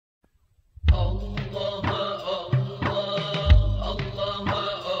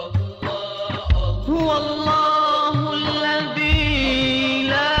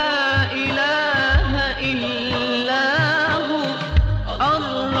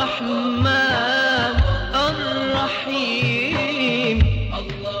الرحمن الرحيم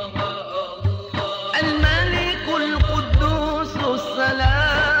الملك القدوس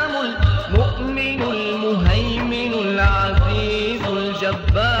السلام المؤمن المهيمن العزيز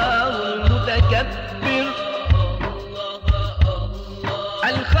الجبار المتكبر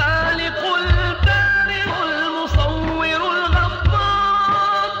الخالق البارئ المصور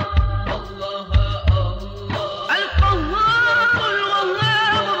الغفار القهار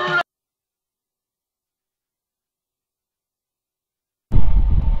الوهاب.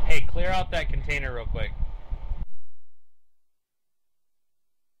 Hey, clear out that container real quick.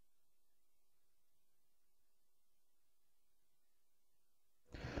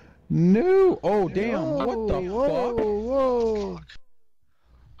 No! Oh, damn! What the fuck? Whoa!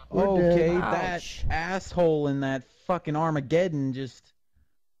 Okay, dead. that Ouch. asshole in that fucking Armageddon just...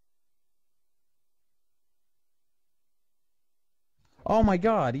 Oh my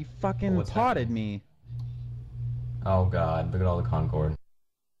god, he fucking What's potted happening? me. Oh god, look at all the Concord.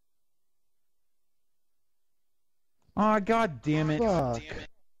 Oh, god damn it. Fuck.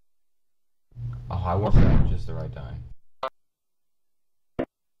 Oh, I woke up just the right time.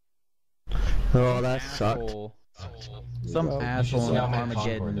 Oh, that sucked. Asshole. Some You asshole see in how many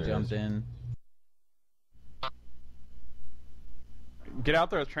Armageddon Concord there jumped is. in. Get out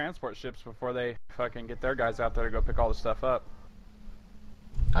there with transport ships before they fucking get their guys out there to go pick all the stuff up.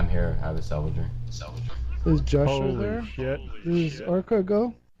 I'm here, I have a salvager. Is Joshua Holy there? shit. Does Orca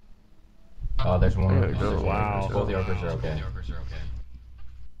go? Oh, there's one. There we go. Wow. Both the Orcas are okay.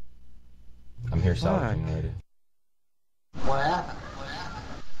 I'm here salvaging already.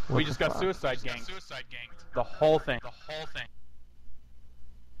 We just got suicide ganked. The whole thing.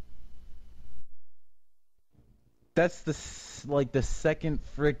 That's the like the second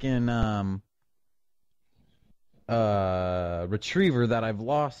frickin' retriever that I've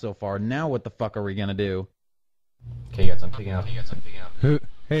lost so far. Now what the fuck are we gonna do? Okay, guys, I'm picking up.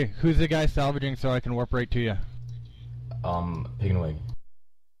 Who's the guy salvaging so I can warp right to you? Pig and wig.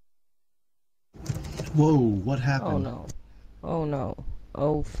 Whoa, what happened? Oh no. Oh no.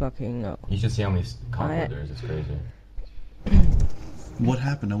 Oh fucking no. You should see how many Concord there is, it's crazy. What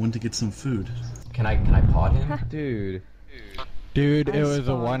happened? I went to get some food. Can I pod him? Dude. Dude, I it was a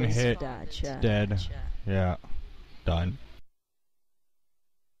spawned one this hit. Dacia. Dead. Yeah. Done.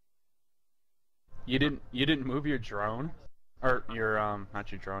 You didn't move your drone? Or your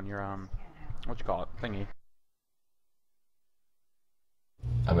not your drone, your what you call it? Thingy.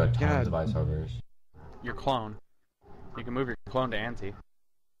 I've got tons God. of ice harvesters. Your clone. You can move your clone to anti.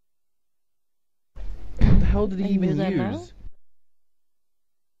 What the hell did he Can you do even that now? use?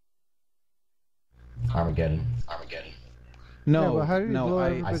 Armageddon. No, Yeah, but how do you no, blow I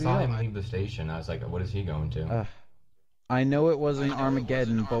everybody saw up? him leave the station. I was like, what is he going to? I know it wasn't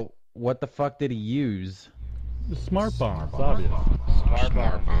Armageddon, but what the fuck did he use? The smart bomb. It's obvious.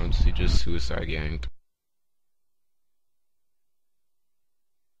 Smart bombs, he just suicide ganked.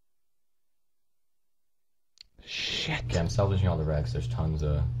 Shit. Okay, I'm salvaging all the wrecks. There's tons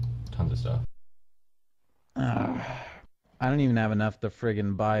of stuff. I don't even have enough to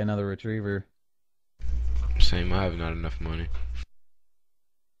friggin' buy another retriever. Same, I have not enough money.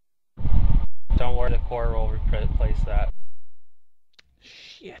 Don't worry, the core will replace that.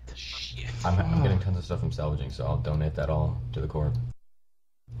 Shit. I'm getting tons of stuff from salvaging, so I'll donate that all to the Corp.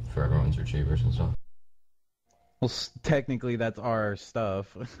 For everyone's retrievers and stuff. Well, technically that's our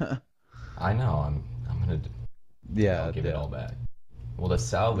stuff. I know, I'm gonna Yeah, I'll give it all back. Well, the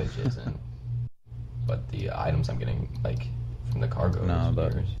salvage isn't, but the items I'm getting, like, from the cargo No, is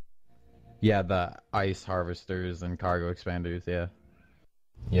but- yours. Yeah, the ice harvesters and cargo expanders, yeah.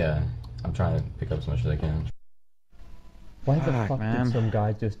 Yeah, I'm trying to pick up as much as I can. Why the Fuck, fuck man. did some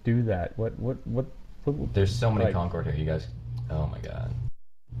guy just do that? What There's so many like- Concord here, you guys. Oh my god.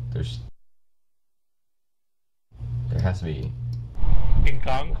 There has to be. In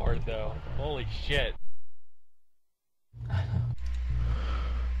Concord, though. Holy shit.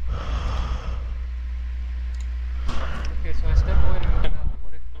 Okay, so I step away to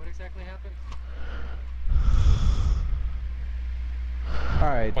what exactly happened?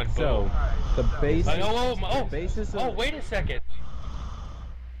 Alright, Went so, boom. the basis... Oh, basis of... wait a second.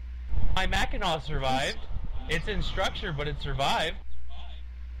 My Mackinac survived. It's in structure, but it survived.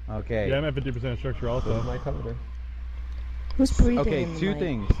 Okay. Yeah, I'm at 50% structure also. my cover? Who's breathing Okay, in the two mic?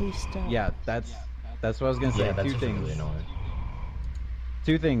 things. Please stop. Yeah, that's what I was gonna say. Yeah, that's two just things. really annoying.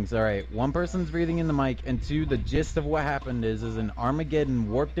 Two things, alright. One person's breathing in the mic, and two, the gist of what happened is an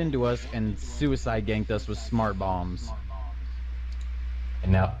Armageddon warped into us and suicide ganked us with smart bombs.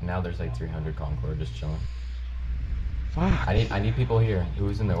 And now there's like 300 Concord just chilling. Fuck. I need people here.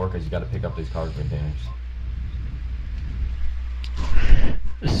 Who's in the orcas? You gotta pick up these cargo containers.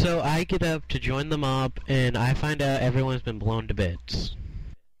 So I get up to join the mob, and I find out everyone's been blown to bits.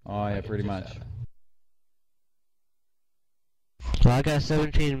 Oh yeah, pretty much. Well, I got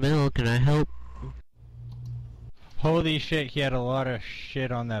 17 mil. Can I help? Holy shit, he had a lot of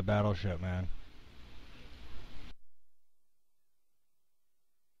shit on that battleship, man.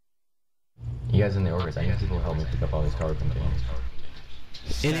 You guys in the orcas, I need people to help me pick up all these cargo containers.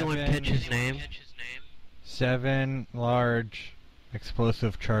 Anyone catch his name? 7 large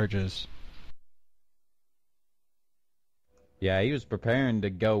explosive charges. Yeah, he was preparing to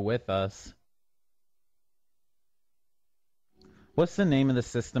go with us. What's the name of the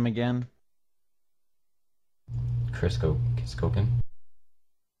system again? Kiskokin.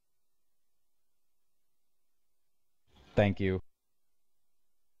 Thank you.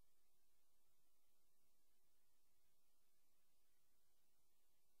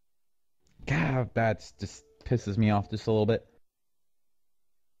 God, that's just pisses me off just a little bit.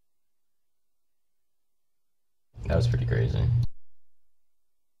 That was pretty crazy.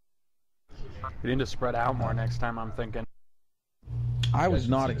 We need to spread out more next time, I'm thinking. I was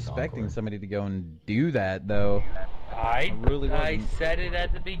not expecting somebody to go and do that, though. I really wasn't. said it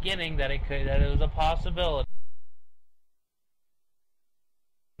at the beginning that it was a possibility.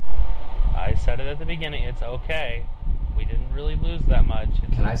 I said it at the beginning. It's okay. We didn't really lose that much.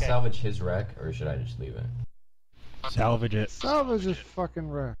 It's Can I okay. salvage his wreck, or should I just leave it? Salvage it. Salvage his fucking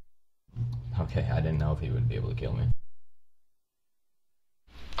wreck. Okay, I didn't know if he would be able to kill me.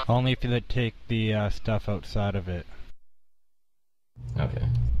 Only if you take the stuff outside of it. Okay.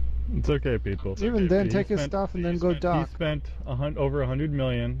 It's okay, people. Even then, take his stuff and then go dock. He spent over 100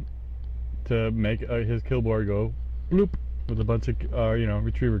 million to make his kill board go bloop with a bunch of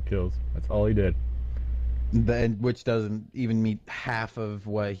retriever kills. That's all he did. Which doesn't even meet half of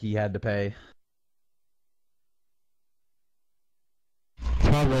what he had to pay.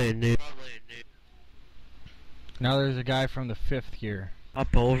 Probably a new. Now there's a guy from the 5th here.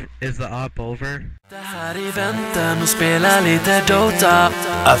 Up over? Is the up over? Det här är väntan och spelar lite Dota.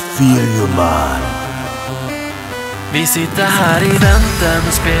 I feel you man. Vi sitter här i väntan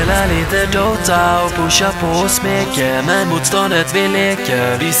och spelar lite Dota och pushar på och smeker med motståndet vi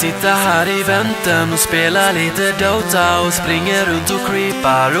leker. Vi sitter här i väntan och spelar lite Dota och springer runt och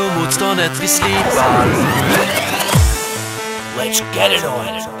creepar och motståndet vi slipar. Let's get it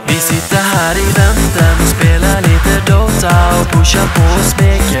on. Vi sitter här i väntan och spelar lite Dota och pushar på och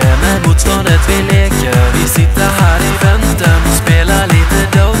smeker med motståndet vi leker. Vi sitter här i väntan och spelar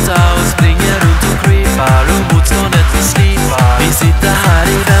lite Dota.